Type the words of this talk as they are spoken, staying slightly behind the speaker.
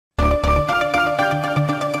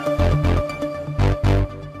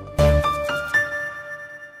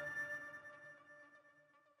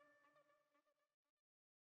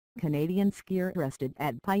Canadian skier arrested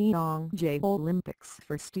at Pyeongchang Olympics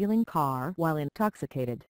for stealing car while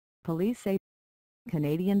intoxicated, police say.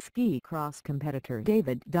 Canadian ski cross competitor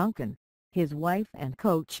David Duncan, his wife and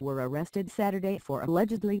coach were arrested Saturday for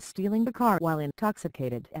allegedly stealing a car while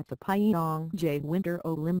intoxicated at the Pyeongchang Winter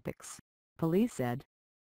Olympics, police said.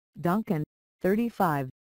 Duncan, 35,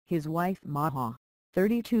 his wife Maha,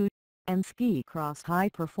 32, and ski cross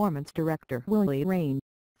high-performance director Willie Rain,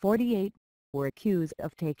 48, were accused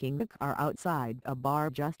of taking the car outside a bar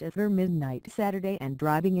just after midnight Saturday and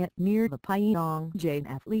driving it near the Pyeongchang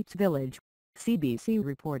Athletes Village, CBC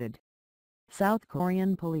reported. South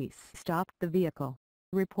Korean police stopped the vehicle,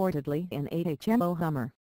 reportedly an 8HMO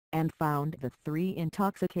Hummer, and found the three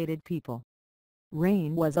intoxicated people.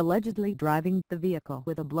 Rain was allegedly driving the vehicle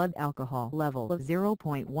with a blood alcohol level of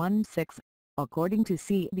 0.16, according to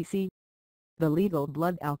CBC. The legal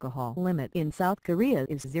blood alcohol limit in South Korea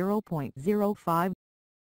is 0.05.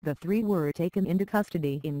 The three were taken into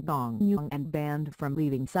custody in Gyeongnam and banned from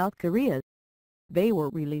leaving South Korea. They were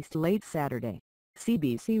released late Saturday,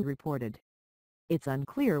 CBC reported. It's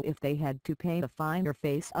unclear if they had to pay a fine or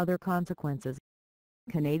face other consequences.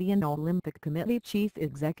 Canadian Olympic Committee Chief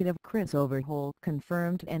Executive Chris Overholt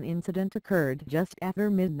confirmed an incident occurred just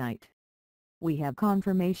after midnight. We have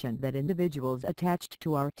confirmation that individuals attached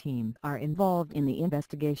to our team are involved in the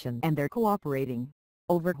investigation and they're cooperating,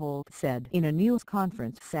 Overholt said in a news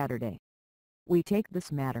conference Saturday. We take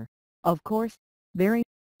this matter, of course, very,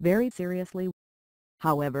 very seriously.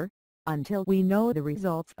 However, until we know the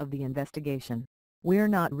results of the investigation, we're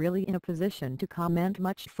not really in a position to comment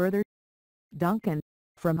much further. Duncan,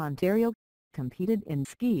 from Ontario, competed in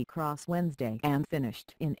ski cross Wednesday and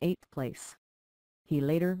finished in 8th place. He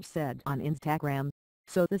later said on Instagram,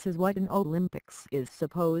 "So this is what an Olympics is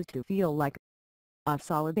supposed to feel like. A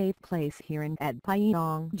solid 8th place here at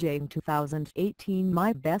Pyeongchang 2018,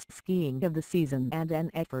 my best skiing of the season and an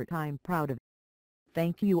effort I'm proud of.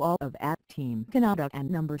 Thank you all of @Team Canada and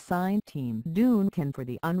 #Team Duncan for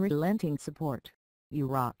the unrelenting support. You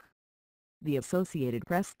rock." The Associated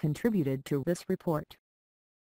Press contributed to this report.